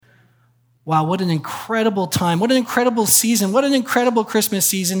Wow, what an incredible time. What an incredible season. What an incredible Christmas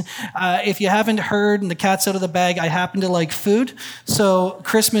season. If you haven't heard, and the cat's out of the bag, I happen to like food. So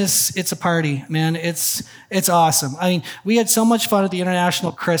Christmas, it's a party, man. It's awesome. I mean, we had so much fun at the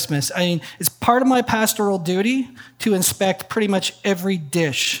International Christmas. I mean, it's part of my pastoral duty to inspect pretty much every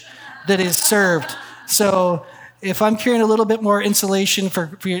dish that is served. So if I'm carrying a little bit more insulation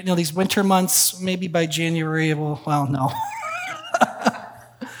for these winter months, maybe by January, well, no.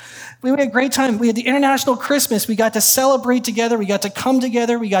 We had a great time. We had the International Christmas. We got to celebrate together. We got to come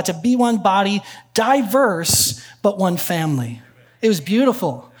together. We got to be one body, diverse, but one family. It was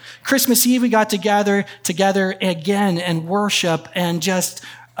beautiful. Christmas Eve, we got to gather together again and worship and just,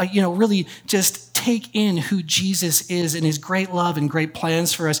 really just take in who Jesus is and his great love and great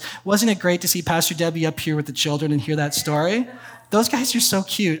plans for us. Wasn't it great to see Pastor Debbie up here with the children and hear that story? Those guys are so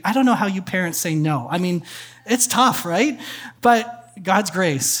cute. I don't know how you parents say no. I mean, it's tough, right? But God's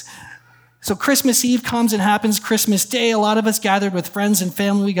grace. So Christmas Eve comes and happens. Christmas Day, a lot of us gathered with friends and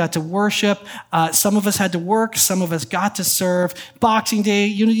family. We got to worship. Some of us had to work. Some of us got to serve. Boxing Day,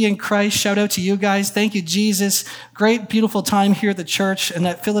 Unity in Christ. Shout out to you guys. Thank you, Jesus. Great, beautiful time here at the church. And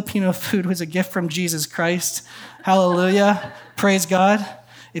that Filipino food was a gift from Jesus Christ. Hallelujah. Praise God.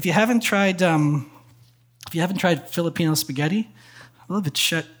 If you haven't tried Filipino spaghetti, a little bit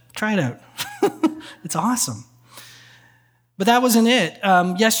try it out. It's awesome. But that wasn't it.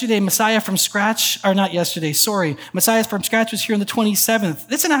 Messiah from Scratch was here on the 27th.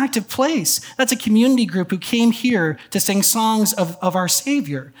 That's an active place. That's a community group who came here to sing songs of our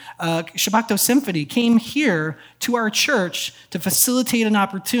Savior. Shabakto Symphony came here to our church to facilitate an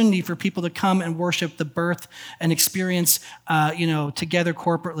opportunity for people to come and worship the birth and experience, together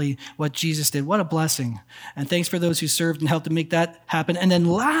corporately what Jesus did. What a blessing. And thanks for those who served and helped to make that happen. And then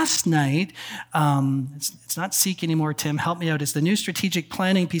last night, it's not Seek anymore, Tim. Help me out. It's the new strategic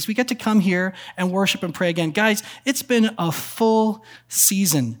planning piece. We get to come here and worship and pray again. Guys, it's been a full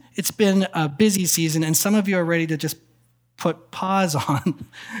season. It's been a busy season, and some of you are ready to just put pause on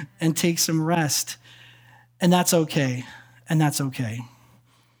and take some rest. And that's okay. I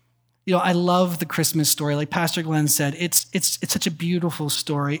love the Christmas story. Like Pastor Glenn said, it's such a beautiful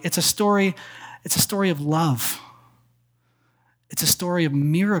story. It's a story of love. It's a story of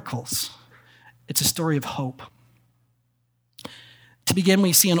miracles. It's a story of hope. To begin,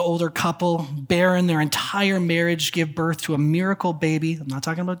 we see an older couple, barren their entire marriage, give birth to a miracle baby. I'm not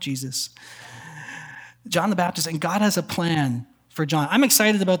talking about Jesus. John the Baptist, and God has a plan for John. I'm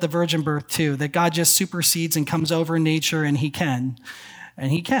excited about the virgin birth too, that God just supersedes and comes over nature, and he can. And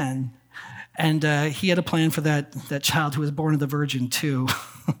he had a plan for that child who was born of the virgin too.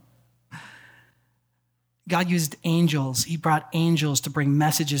 God used angels. He brought angels to bring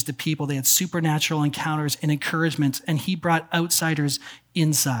messages to people. They had supernatural encounters and encouragements, and he brought outsiders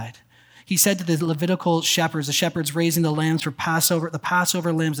inside. He said to the Levitical shepherds, the shepherds raising the lambs for Passover, the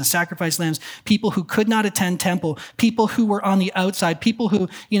Passover lambs, the sacrifice lambs, people who could not attend temple, people who were on the outside, people who,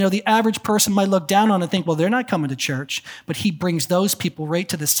 the average person might look down on and think, well, they're not coming to church. But he brings those people right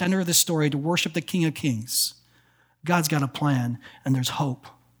to the center of the story to worship the King of Kings. God's got a plan, and there's hope.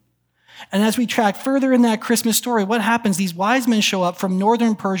 And as we track further in that Christmas story, what happens? These wise men show up from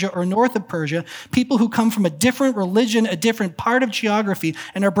northern Persia or north of Persia, people who come from a different religion, a different part of geography,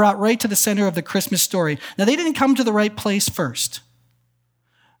 and are brought right to the center of the Christmas story. Now, they didn't come to the right place first.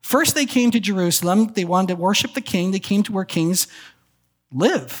 First, they came to Jerusalem. They wanted to worship the king. They came to where kings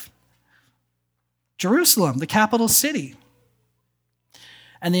live. Jerusalem, the capital city.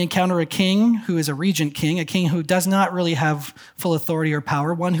 And they encounter a king who is a regent king, a king who does not really have full authority or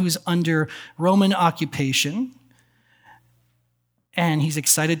power, one who's under Roman occupation. And he's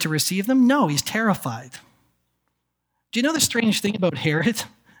excited to receive them? No, he's terrified. Do you know the strange thing about Herod?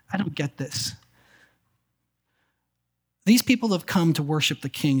 I don't get this. These people have come to worship the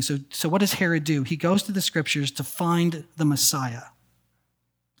king. So what does Herod do? He goes to the scriptures to find the Messiah,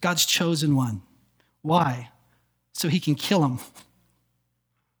 God's chosen one. Why? So he can kill him.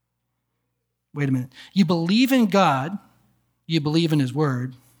 Wait a minute. You believe in God, you believe in his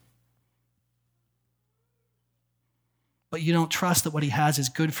word, but you don't trust that what he has is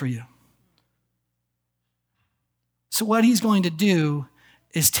good for you. So what he's going to do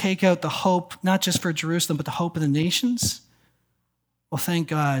is take out the hope, not just for Jerusalem, but the hope of the nations. Well, thank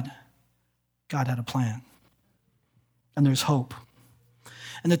God, God had a plan. And there's hope.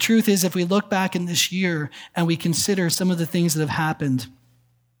 And the truth is, if we look back in this year and we consider some of the things that have happened,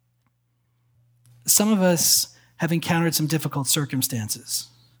 some of us have encountered some difficult circumstances.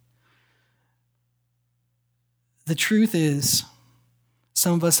 The truth is,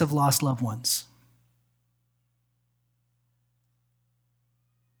 some of us have lost loved ones.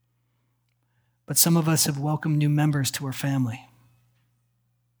 But some of us have welcomed new members to our family.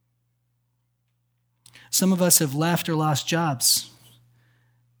 Some of us have left or lost jobs,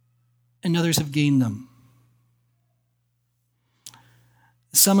 and others have gained them.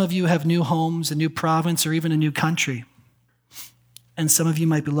 Some of you have new homes, a new province, or even a new country, and some of you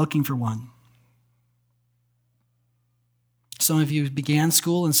might be looking for one. Some of you began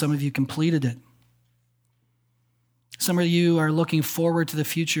school, and some of you completed it. Some of you are looking forward to the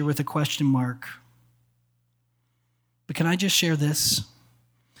future with a question mark. But can I just share this?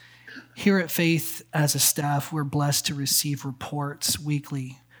 Here at Faith, as a staff, we're blessed to receive reports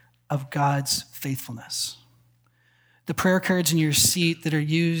weekly of God's faithfulness. The prayer cards in your seat that are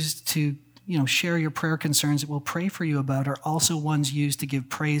used to, share your prayer concerns that we'll pray for you about are also ones used to give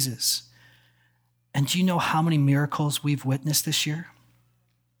praises. And do you know how many miracles we've witnessed this year?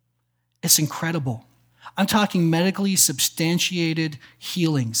 It's incredible. I'm talking medically substantiated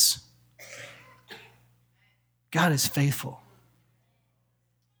healings. God is faithful.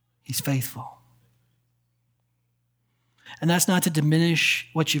 He's faithful. And that's not to diminish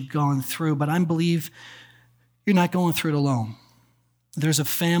what you've gone through, but I believe you're not going through it alone. There's a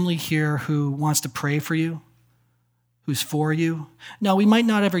family here who wants to pray for you, who's for you. Now, we might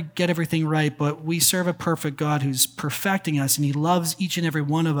not ever get everything right, but we serve a perfect God who's perfecting us, and he loves each and every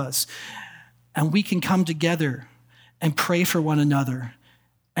one of us. And we can come together and pray for one another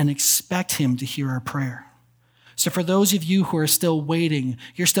and expect him to hear our prayer. So for those of you who are still waiting,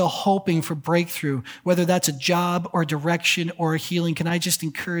 you're still hoping for breakthrough, whether that's a job or direction or a healing, can I just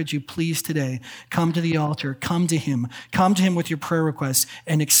encourage you, please today, come to the altar, come to him with your prayer requests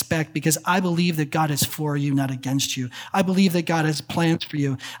and expect, because I believe that God is for you, not against you. I believe that God has plans for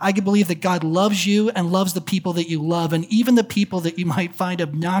you. I believe that God loves you and loves the people that you love, and even the people that you might find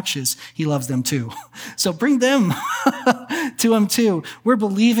obnoxious, he loves them too. So bring them to him too. We're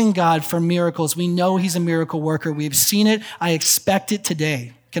believing God for miracles. We know he's a miracle worker. We've seen it. I expect it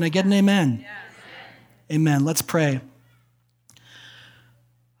today. Can I get an amen? Yes. Amen. Let's pray.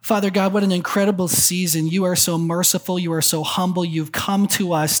 Father God, what an incredible season. You are so merciful. You are so humble. You've come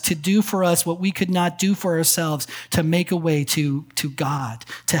to us to do for us what we could not do for ourselves, to make a way to God,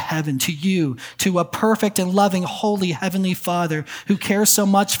 to heaven, to you, to a perfect and loving, holy Heavenly Father who cares so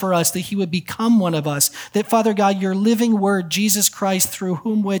much for us that he would become one of us. That, Father God, your living word, Jesus Christ, through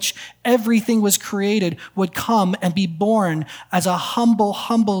whom which everything was created, would come and be born as a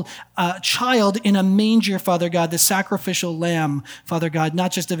humble child in a manger, Father God, the sacrificial lamb, Father God,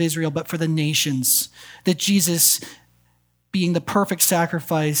 not just of Israel, but for the nations. That Jesus, being the perfect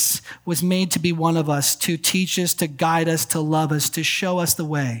sacrifice, was made to be one of us, to teach us, to guide us, to love us, to show us the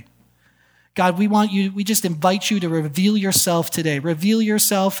way. God, we just invite you to reveal yourself today. Reveal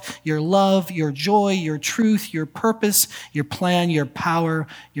yourself, your love, your joy, your truth, your purpose, your plan, your power,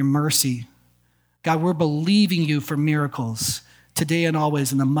 your mercy. God, we're believing you for miracles today and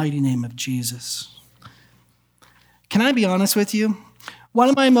always in the mighty name of Jesus. Can I be honest with you? One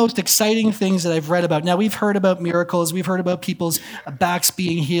of my most exciting things that I've read about, now we've heard about miracles, we've heard about people's backs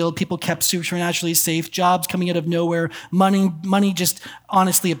being healed, people kept supernaturally safe, jobs coming out of nowhere, money just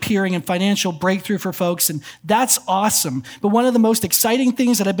honestly appearing, and financial breakthrough for folks, and that's awesome. But one of the most exciting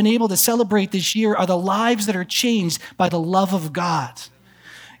things that I've been able to celebrate this year are the lives that are changed by the love of God.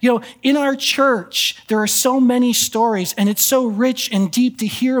 In our church, there are so many stories, and it's so rich and deep to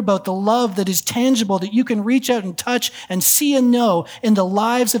hear about the love that is tangible, that you can reach out and touch and see and know in the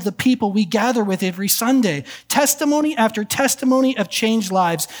lives of the people we gather with every Sunday. Testimony after testimony of changed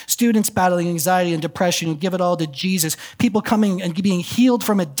lives. Students battling anxiety and depression who give it all to Jesus. People coming and being healed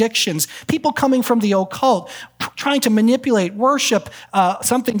from addictions. People coming from the occult, trying to manipulate, worship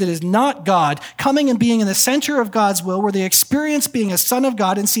something that is not God. Coming and being in the center of God's will, where they experience being a son of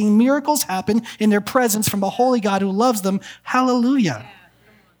God and seeing miracles happen in their presence from a holy God who loves them. Hallelujah.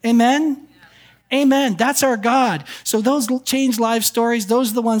 Amen? Amen. That's our God. So those changed life stories,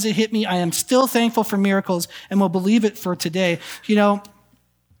 those are the ones that hit me. I am still thankful for miracles and will believe it for today.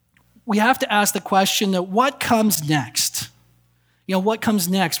 We have to ask the question that what comes next? What comes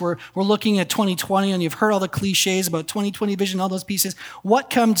next? We're looking at 2020, and you've heard all the cliches about 2020 vision, all those pieces. What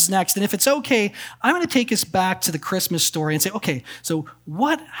comes next? And if it's okay, I'm going to take us back to the Christmas story and say, okay, so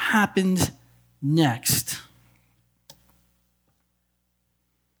what happened next?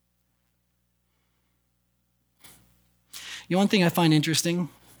 One thing I find interesting,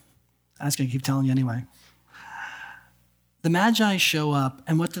 I'm just going to keep telling you anyway. The Magi show up,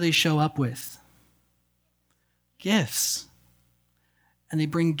 and what do they show up with? Gifts. And they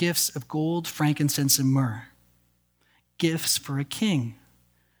bring gifts of gold, frankincense, and myrrh. Gifts for a king.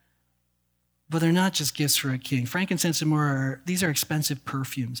 But they're not just gifts for a king. Frankincense and myrrh, these are expensive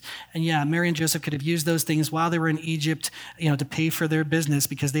perfumes. And yeah, Mary and Joseph could have used those things while they were in Egypt, to pay for their business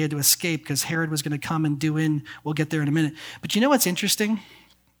because they had to escape because Herod was going to come and we'll get there in a minute. But you know what's interesting?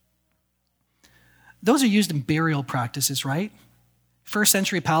 Those are used in burial practices, right? First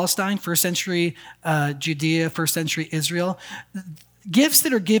century Palestine, first century Judea, first century Israel. Gifts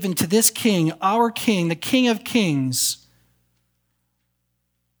that are given to this king, our king, the King of Kings,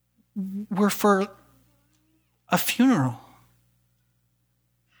 were for a funeral.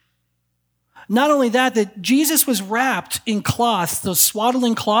 Not only that Jesus was wrapped in cloths, those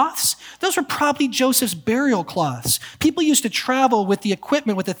swaddling cloths, those were probably Joseph's burial cloths. People used to travel with the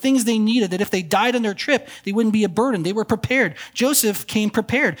equipment, with the things they needed, that if they died on their trip, they wouldn't be a burden. They were prepared. Joseph came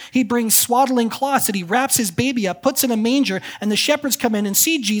prepared. He brings swaddling cloths that he wraps his baby up, puts in a manger, and the shepherds come in and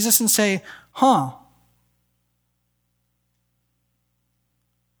see Jesus and say,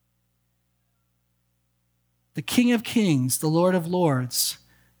 the King of Kings, the Lord of Lords,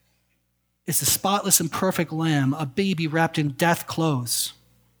 is the spotless and perfect lamb, a baby wrapped in death clothes.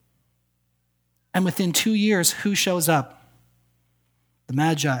 And within 2 years, who shows up? The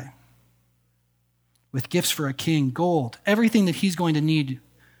Magi, with gifts for a king, gold, everything that he's going to need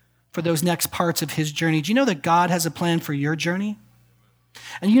for those next parts of his journey. Do you know that God has a plan for your journey?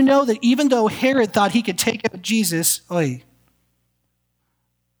 And you know that even though Herod thought he could take out Jesus,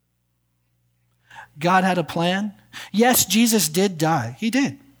 God had a plan. Yes, Jesus did die. He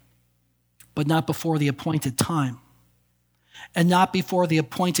did. But not before the appointed time. And not before the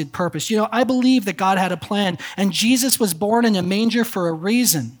appointed purpose. I believe that God had a plan. And Jesus was born in a manger for a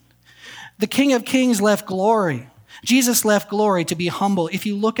reason. The King of Kings left glory. Jesus left glory to be humble. If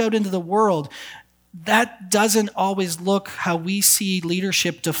you look out into the world, that doesn't always look how we see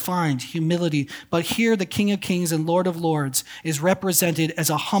leadership defined, humility. But here, the King of Kings and Lord of Lords is represented as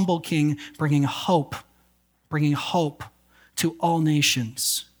a humble king, bringing hope to all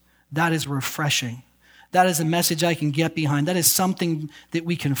nations. That is refreshing. That is a message I can get behind. That is something that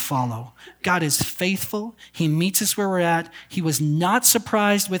we can follow. God is faithful. He meets us where we're at. He was not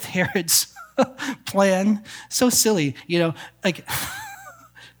surprised with Herod's plan. So silly,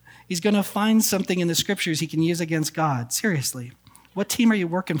 He's going to find something in the scriptures he can use against God. Seriously. What team are you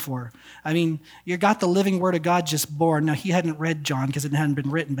working for? You got the living word of God just born. Now, he hadn't read John because it hadn't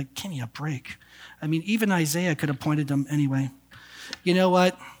been written, but give me a break. Even Isaiah could have pointed them anyway. You know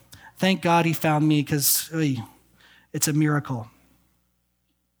what? Thank God he found me because it's a miracle.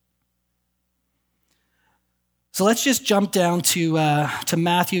 So let's just jump down to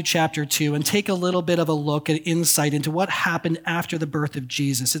Matthew chapter 2 and take a little bit of a look at insight into what happened after the birth of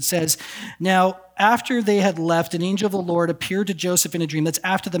Jesus. It says, now, after they had left, an angel of the Lord appeared to Joseph in a dream. That's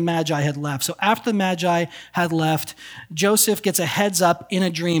after the Magi had left. So after the Magi had left, Joseph gets a heads up in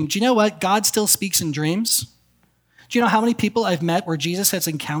a dream. Do you know what? God still speaks in dreams. Do you know how many people I've met where Jesus has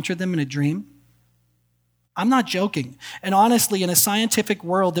encountered them in a dream? I'm not joking. And honestly, in a scientific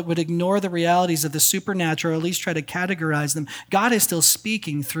world that would ignore the realities of the supernatural, or at least try to categorize them, God is still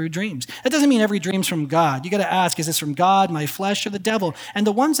speaking through dreams. That doesn't mean every dream's from God. You got to ask, is this from God, my flesh, or the devil? And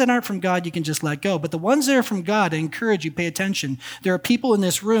the ones that aren't from God, you can just let go. But the ones that are from God, I encourage you, pay attention. There are people in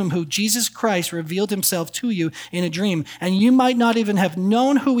this room who Jesus Christ revealed himself to you in a dream. And you might not even have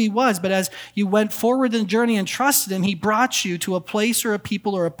known who he was, but as you went forward in the journey and trusted him, he brought you to a place or a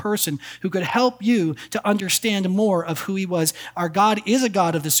people or a person who could help you to understand more of who he was. Our God is a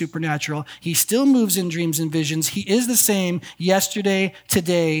God of the supernatural. He still moves in dreams and visions. He is the same yesterday,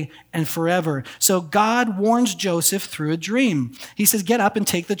 today, and forever. So God warns Joseph through a dream. He says, get up and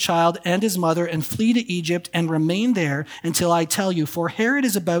take the child and his mother and flee to Egypt and remain there until I tell you, for Herod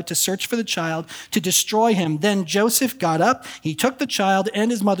is about to search for the child to destroy him. Then Joseph got up. He took the child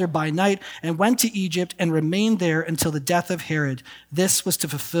and his mother by night and went to Egypt and remained there until the death of Herod. This was to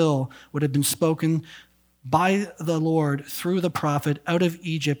fulfill what had been spoken by the Lord through the prophet, out of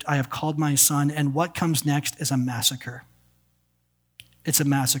Egypt I have called my son. And what comes next is a massacre. It's a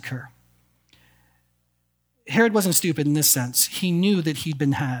massacre. Herod wasn't stupid in this sense. He knew that he'd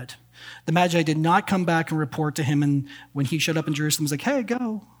been had. The Magi did not come back and report to him, and when he showed up in Jerusalem, he was like, hey,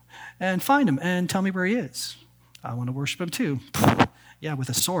 go and find him and tell me where he is. I want to worship him too. Yeah, with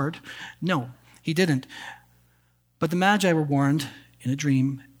a sword. No, he didn't. But the Magi were warned in a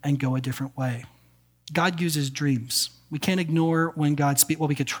dream and go a different way. God uses dreams. We can't ignore when God speaks. Well,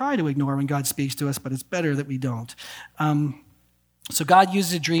 we could try to ignore when God speaks to us, but it's better that we don't. So God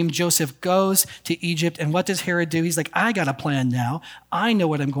uses a dream. Joseph goes to Egypt, and what does Herod do? He's like, I got a plan now. I know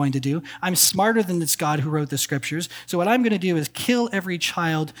what I'm going to do. I'm smarter than this God who wrote the scriptures. So what I'm going to do is kill every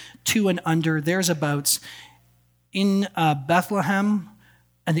child 2 and under, there's abouts, in Bethlehem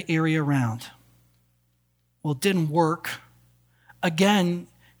and the area around. Well, it didn't work. Again,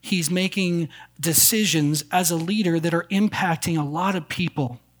 he's making decisions as a leader that are impacting a lot of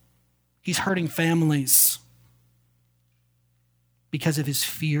people. He's hurting families because of his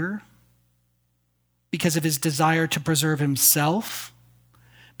fear, because of his desire to preserve himself,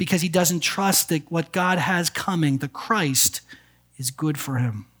 because he doesn't trust that what God has coming, the Christ, is good for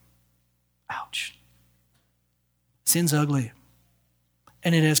him. Ouch. Sin's ugly,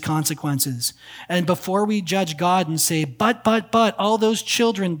 and it has consequences. And before we judge God and say, but, all those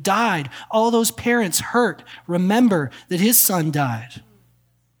children died, all those parents hurt, remember that his son died.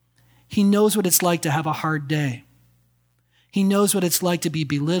 He knows what it's like to have a hard day. He knows what it's like to be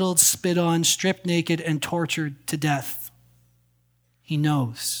belittled, spit on, stripped naked, and tortured to death. He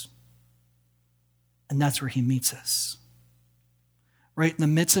knows. And that's where he meets us. Right in the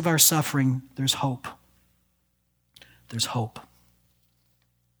midst of our suffering, there's hope. There's hope.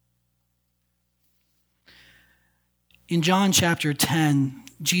 In John chapter 10,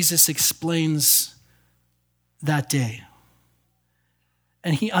 Jesus explains that day.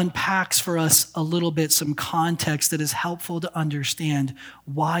 And he unpacks for us a little bit some context that is helpful to understand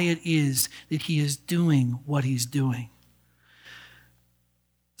why it is that he is doing what he's doing.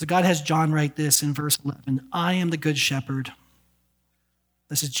 So God has John write this in verse 11. I am the good shepherd.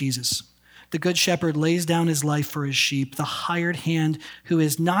 This is Jesus. The good shepherd lays down his life for his sheep. The hired hand who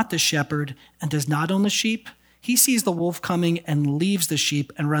is not the shepherd and does not own the sheep, he sees the wolf coming and leaves the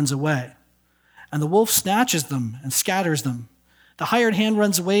sheep and runs away. And the wolf snatches them and scatters them. The hired hand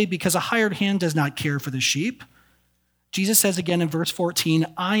runs away because a hired hand does not care for the sheep. Jesus says again in verse 14,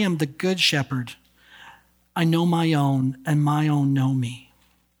 I am the good shepherd. I know my own, and my own know me.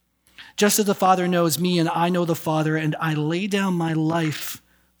 Just as the Father knows me, and I know the Father, and I lay down my life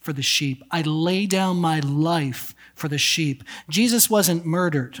for the sheep. I lay down my life for the sheep. Jesus wasn't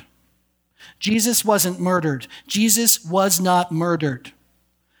murdered. Jesus wasn't murdered. Jesus was not murdered.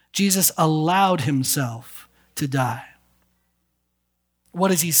 Jesus allowed himself to die. What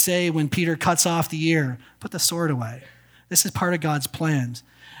does he say when Peter cuts off the ear? Put the sword away. This is part of God's plans.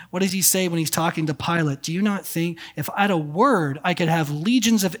 What does he say when he's talking to Pilate? Do you not think if I had a word, I could have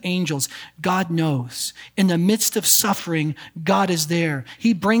legions of angels? God knows. In the midst of suffering, God is there.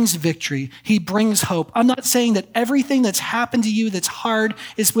 He brings victory. He brings hope. I'm not saying that everything that's happened to you that's hard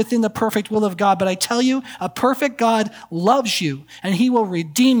is within the perfect will of God, but I tell you, a perfect God loves you, and he will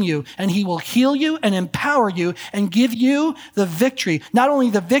redeem you, and he will heal you and empower you and give you the victory. Not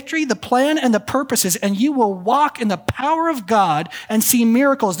only the victory, the plan and the purposes, and you will walk in the power of God and see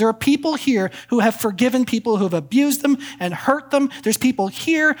miracles. There are people here who have forgiven people who have abused them and hurt them. There's people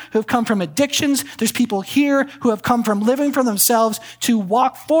here who have come from addictions. There's people here who have come from living for themselves to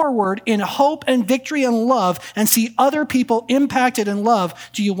walk forward in hope and victory and love and see other people impacted in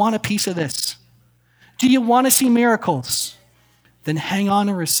love. Do you want a piece of this? Do you want to see miracles? Then hang on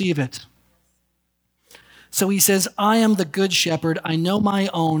and receive it. So he says, I am the good shepherd. I know my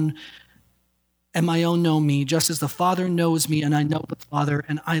own, and my own know me, just as the Father knows me, and I know the Father,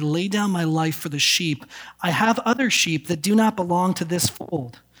 and I lay down my life for the sheep. I have other sheep that do not belong to this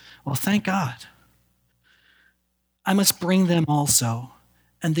fold. Well, thank God. I must bring them also,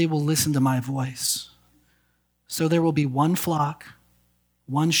 and they will listen to my voice. So there will be one flock,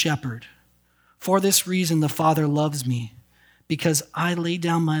 one shepherd. For this reason, the Father loves me, because I lay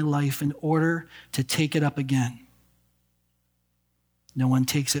down my life in order to take it up again. No one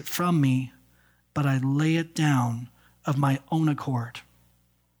takes it from me, but I lay it down of my own accord.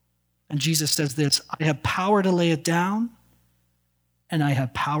 And Jesus says this, I have power to lay it down, and I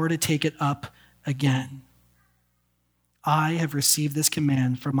have power to take it up again. I have received this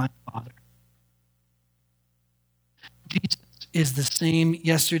command from my Father. Jesus is the same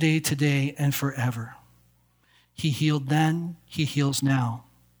yesterday, today, and forever. He healed then, he heals now.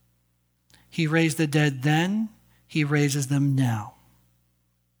 He raised the dead then, he raises them now.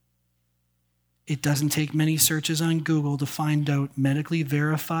 It doesn't take many searches on Google to find out medically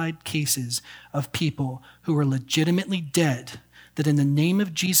verified cases of people who are legitimately dead that in the name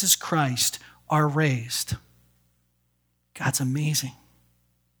of Jesus Christ are raised. God's amazing.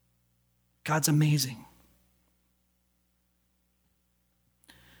 God's amazing.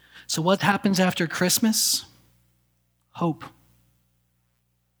 So what happens after Christmas? Hope.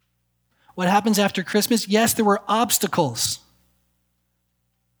 What happens after Christmas? Yes, there were obstacles,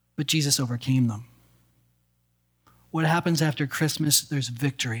 but Jesus overcame them. What happens after Christmas? There's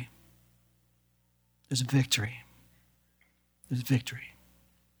victory. There's victory. There's victory.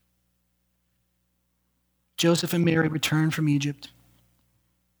 Joseph and Mary returned from Egypt.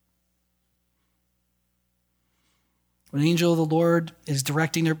 When an angel of the Lord is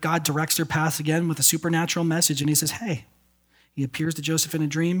God directs their paths again with a supernatural message, and he says, hey, he appears to Joseph in a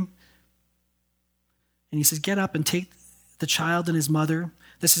dream, and he says, get up and take the child and his mother.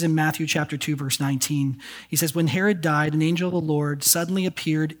 This is in Matthew chapter 2, verse 19. He says, when Herod died, an angel of the Lord suddenly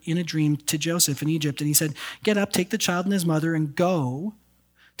appeared in a dream to Joseph in Egypt, and he said, get up, take the child and his mother, and go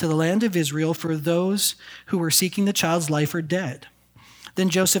to the land of Israel, for those who were seeking the child's life are dead. Then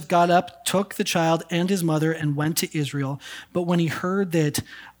Joseph got up, took the child and his mother, and went to Israel. But when he heard that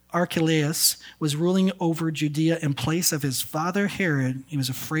Archelaus was ruling over Judea in place of his father Herod, he was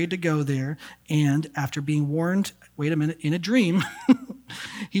afraid to go there. And after being warned, wait a minute, in a dream,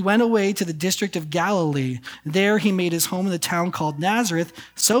 he went away to the district of Galilee. There he made his home in the town called Nazareth,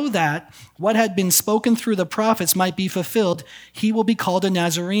 so that what had been spoken through the prophets might be fulfilled. He will be called a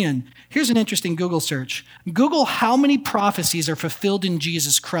Nazarene. Here's an interesting Google search. Google how many prophecies are fulfilled in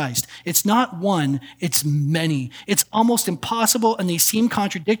Jesus Christ. It's not one, it's many. It's almost impossible and they seem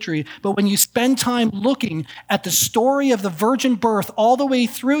contradictory, but when you spend time looking at the story of the virgin birth all the way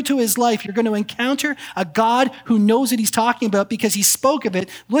through to his life, you're going to encounter a God who knows what he's talking about because he spoke of it.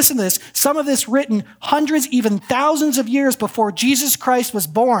 Listen to this. Some of this written hundreds, even thousands of years before Jesus Christ was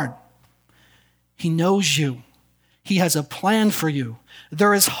born. He knows you. He has a plan for you.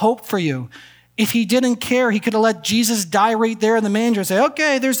 There is hope for you. If he didn't care, he could have let Jesus die right there in the manger and say,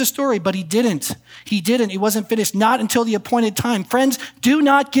 okay, there's the story. But he didn't. He didn't. It wasn't finished. Not until the appointed time. Friends, do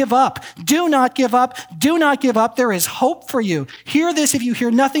not give up. Do not give up. Do not give up. There is hope for you. Hear this if you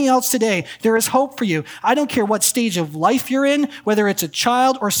hear nothing else today. There is hope for you. I don't care what stage of life you're in, whether it's a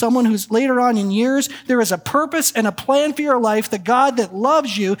child or someone who's later on in years, there is a purpose and a plan for your life. The God that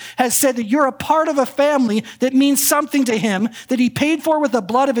loves you has said that you're a part of a family that means something to him, that he paid for with the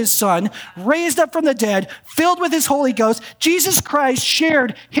blood of his son, raised up from the dead, filled with his Holy Ghost. Jesus Christ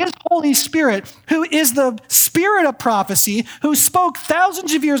shared his Holy Spirit, who is the spirit of prophecy, who spoke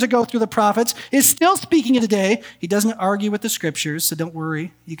thousands of years ago through the prophets, is still speaking today. He doesn't argue with the scriptures, so don't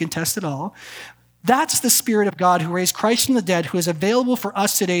worry. You can test it all. That's the Spirit of God who raised Christ from the dead, who is available for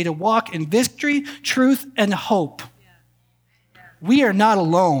us today to walk in victory, truth, and hope. We are not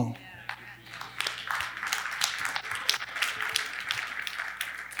alone.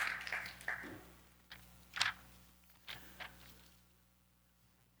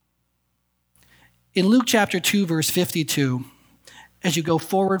 In Luke chapter 2, verse 52, as you go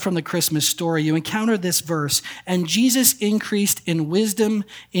forward from the Christmas story, you encounter this verse, and Jesus increased in wisdom,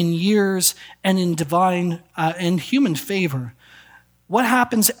 in years, and in divine and human favor. What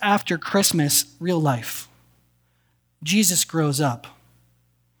happens after Christmas? Real life. Jesus grows up.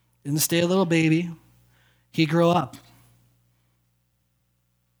 Didn't stay a little baby. He grew up.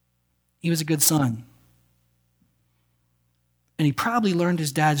 He was a good son. And he probably learned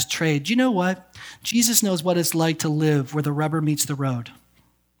his dad's trade. Do you know what? Jesus knows what it's like to live where the rubber meets the road.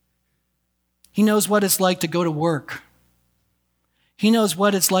 He knows what it's like to go to work. He knows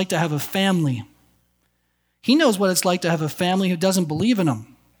what it's like to have a family. He knows what it's like to have a family who doesn't believe in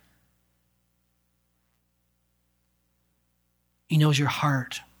him. He knows your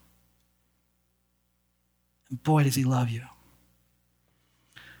heart. And boy, does he love you.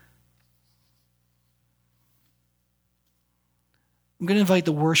 I'm going to invite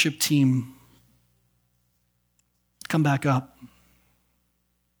the worship team to come back up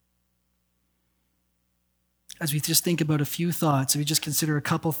as we just think about a few thoughts, if we just consider a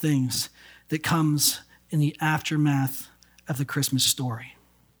couple things that comes in the aftermath of the Christmas story.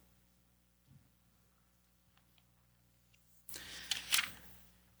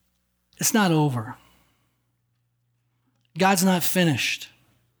 It's not over. God's not finished.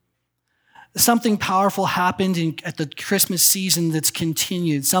 Something powerful happened at the Christmas season that's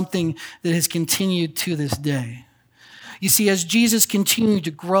continued, something that has continued to this day. You see, as Jesus continued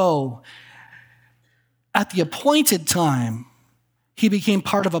to grow, at the appointed time, he became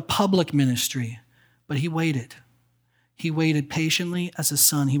part of a public ministry, but he waited. He waited patiently as a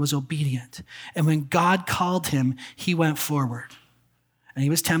son. He was obedient. And when God called him, he went forward. And he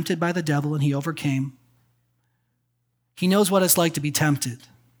was tempted by the devil, and he overcame. He knows what it's like to be tempted.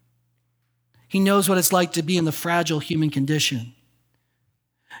 He knows what it's like to be in the fragile human condition.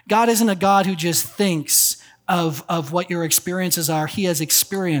 God isn't a God who just thinks of what your experiences are. He has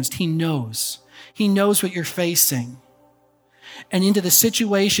experienced. He knows. He knows what you're facing. And into the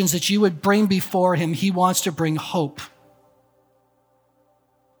situations that you would bring before him, he wants to bring hope.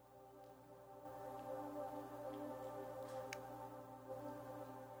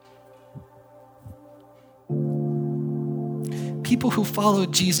 People who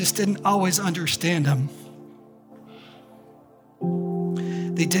followed Jesus didn't always understand him.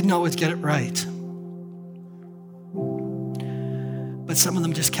 They didn't always get it right. But some of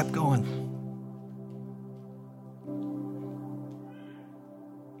them just kept going.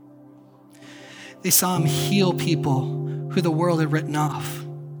 They saw him heal people who the world had written off.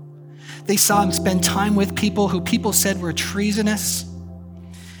 They saw him spend time with people who people said were treasonous.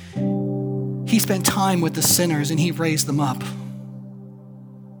 He spent time with the sinners and he raised them up.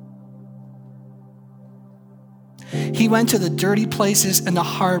 He went to the dirty places and the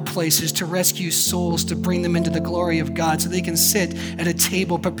hard places to rescue souls, to bring them into the glory of God so they can sit at a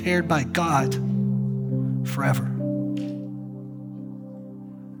table prepared by God forever.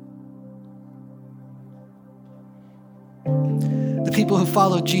 The people who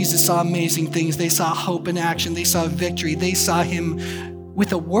followed Jesus saw amazing things. They saw hope in action. They saw victory. They saw him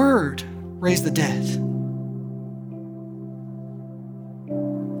with a word raise the dead.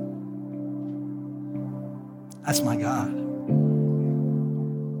 That's my God.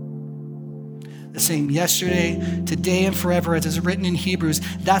 The same yesterday, today, and forever, as is written in Hebrews.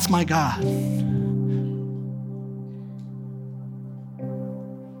 That's my God.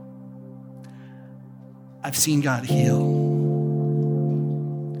 I've seen God heal.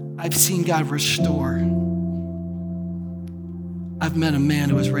 I've seen God restore. I've met a man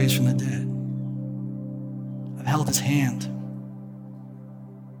who was raised from the dead. I've held his hand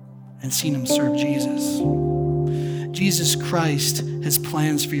and seen him serve Jesus. Jesus Christ has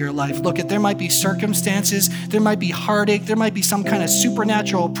plans for your life. Look, there might be circumstances, there might be heartache, there might be some kind of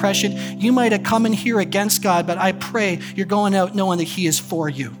supernatural oppression. You might have come in here against God, but I pray you're going out knowing that he is for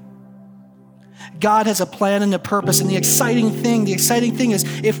you. God has a plan and a purpose, and the exciting thing is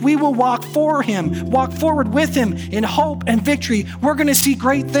if we will walk forward with him in hope and victory, we're going to see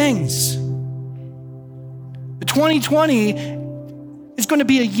great things. 2020 is going to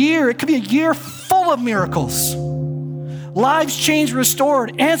be a year, it could be a year full of miracles. Lives changed,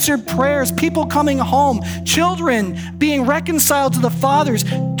 restored, answered prayers, people coming home, children being reconciled to the fathers.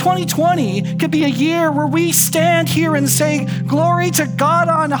 2020 could be a year where we stand here and say, glory to God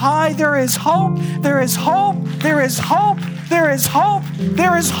on high. There is hope, there is hope, there is hope, there is hope,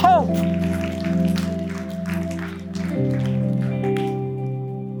 there is hope.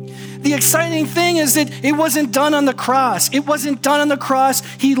 The exciting thing is that it wasn't done on the cross. It wasn't done on the cross.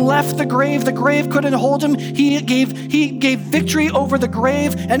 He left the grave. The grave couldn't hold him. He gave victory over the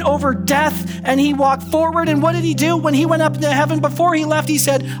grave and over death, and he walked forward. And what did he do? When he went up into heaven, before he left, he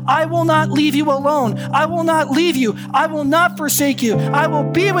said, I will not leave you alone. I will not leave you. I will not forsake you. I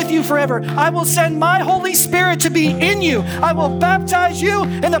will be with you forever. I will send my Holy Spirit to be in you. I will baptize you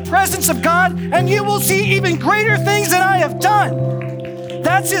in the presence of God, and you will see even greater things than I have done.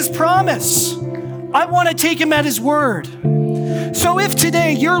 That's his promise. I want to take him at his word. So if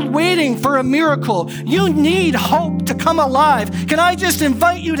today you're waiting for a miracle, you need hope to come alive, can I just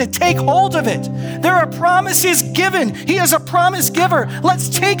invite you to take hold of it? There are promises given. He is a promise giver. Let's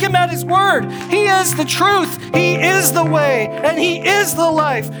take him at his word. He is the truth. He is the way, and he is the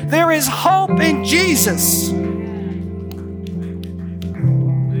life. There is hope in Jesus.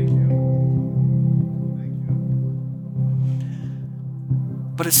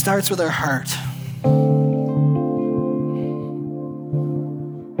 But it starts with our heart.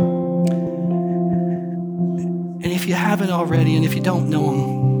 And if you haven't already, and if you don't know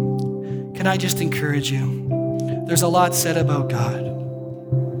him, can I just encourage you? There's a lot said about God.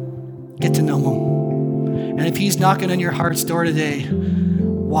 Get to know him. And if he's knocking on your heart's door today,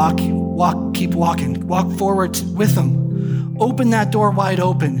 keep walking. Walk forward with him. Open that door wide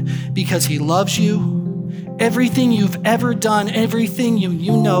open because he loves you. Everything you've ever done, everything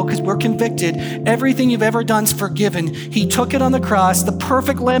you know, because we're convicted, everything you've ever done is forgiven. He took it on the cross, the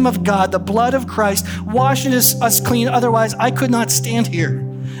perfect Lamb of God, the blood of Christ, washing us clean. Otherwise, I could not stand here.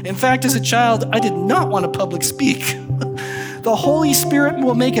 In fact, as a child, I did not want to public speak. The Holy Spirit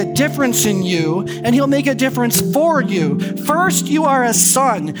will make a difference in you, and he'll make a difference for you. First, you are a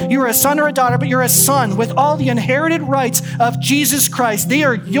son. You're a son or a daughter, but you're a son with all the inherited rights of Jesus Christ. They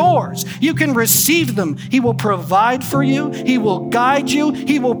are yours. You can receive them. He will provide for you. He will guide you.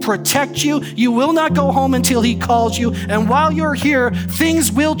 He will protect you. You will not go home until he calls you. And while you're here,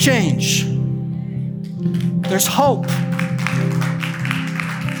 things will change. There's hope.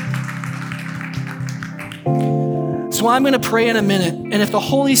 So I'm going to pray in a minute. And if the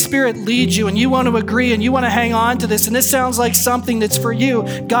Holy Spirit leads you and you want to agree and you want to hang on to this, and this sounds like something that's for you,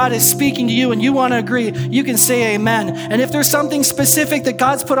 God is speaking to you and you want to agree, you can say amen. And if there's something specific that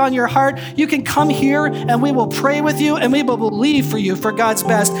God's put on your heart, you can come here and we will pray with you and we will believe for you for God's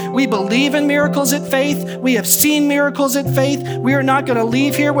best. We believe in miracles at faith. We have seen miracles at faith. We are not going to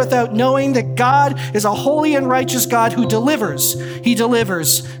leave here without knowing that God is a holy and righteous God who delivers. He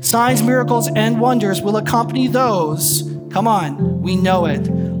delivers. Signs, miracles, and wonders will accompany those Come on, we know it.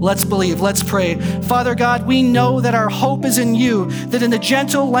 Let's believe, let's pray. Father God, we know that our hope is in you, that in the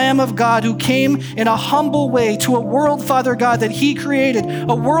gentle Lamb of God who came in a humble way to a world, Father God, that he created,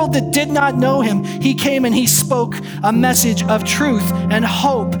 a world that did not know him. He came and he spoke a message of truth and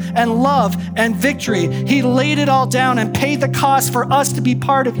hope and love and victory. He laid it all down and paid the cost for us to be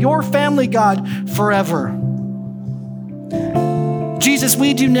part of your family, God, forever. Jesus,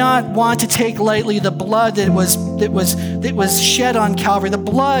 we do not want to take lightly the blood that was shed on Calvary, the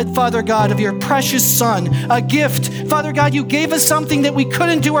blood, Father God, of your precious Son, a gift. Father God, you gave us something that we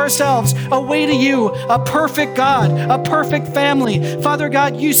couldn't do ourselves, a way to you, a perfect God, a perfect family. Father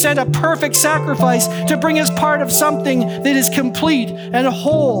God, you sent a perfect sacrifice to bring us part of something that is complete and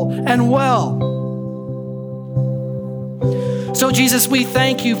whole and well. So Jesus, we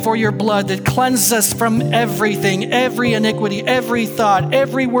thank you for your blood that cleanses us from everything, every iniquity, every thought,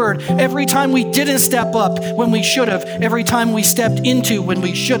 every word, every time we didn't step up when we should have, every time we stepped into when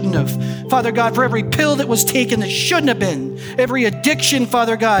we shouldn't have. Father God, for every pill that was taken that shouldn't have been, every addiction,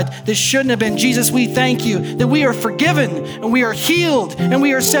 Father God, that shouldn't have been. Jesus, we thank you that we are forgiven and we are healed and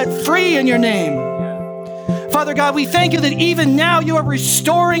we are set free in your name. Father God, we thank you that even now you are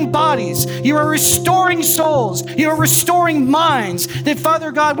restoring bodies, you are restoring souls, you are restoring minds, that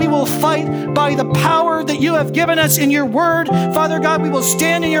Father God, we will fight by the power that you have given us in your word. Father God, we will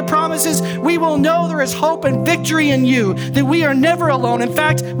stand in your promises. We will know there is hope and victory in you, that we are never alone. In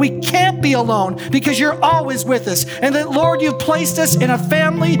fact, we can't be alone because you're always with us. And that, Lord, you've placed us in a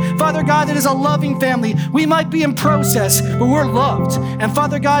family, Father God, that is a loving family. We might be in process, but we're loved. And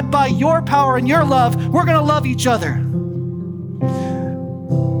Father God, by your power and your love, we're going to love each other.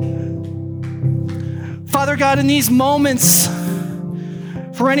 Father God, in these moments,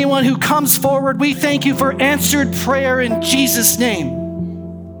 for anyone who comes forward, we thank you for answered prayer in Jesus' name.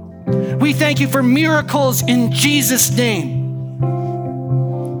 We thank you for miracles in Jesus' name.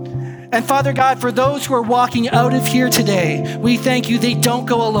 And Father God, for those who are walking out of here today, we thank you they don't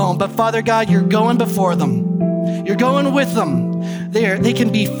go alone, but Father God, you're going before them. You're going with them. They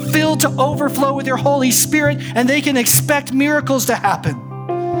can be filled to overflow with your Holy Spirit, and they can expect miracles to happen.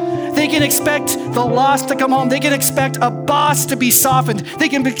 They can expect the lost to come home. They can expect a boss to be softened. They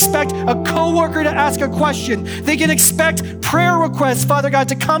can expect a coworker to ask a question. They can expect prayer requests, Father God,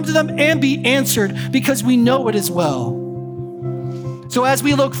 to come to them and be answered, because we know it as well. So as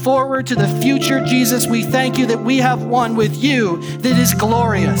we look forward to the future, Jesus, we thank you that we have one with you that is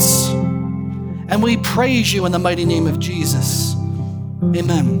glorious. And we praise you in the mighty name of Jesus.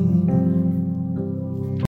 Amen.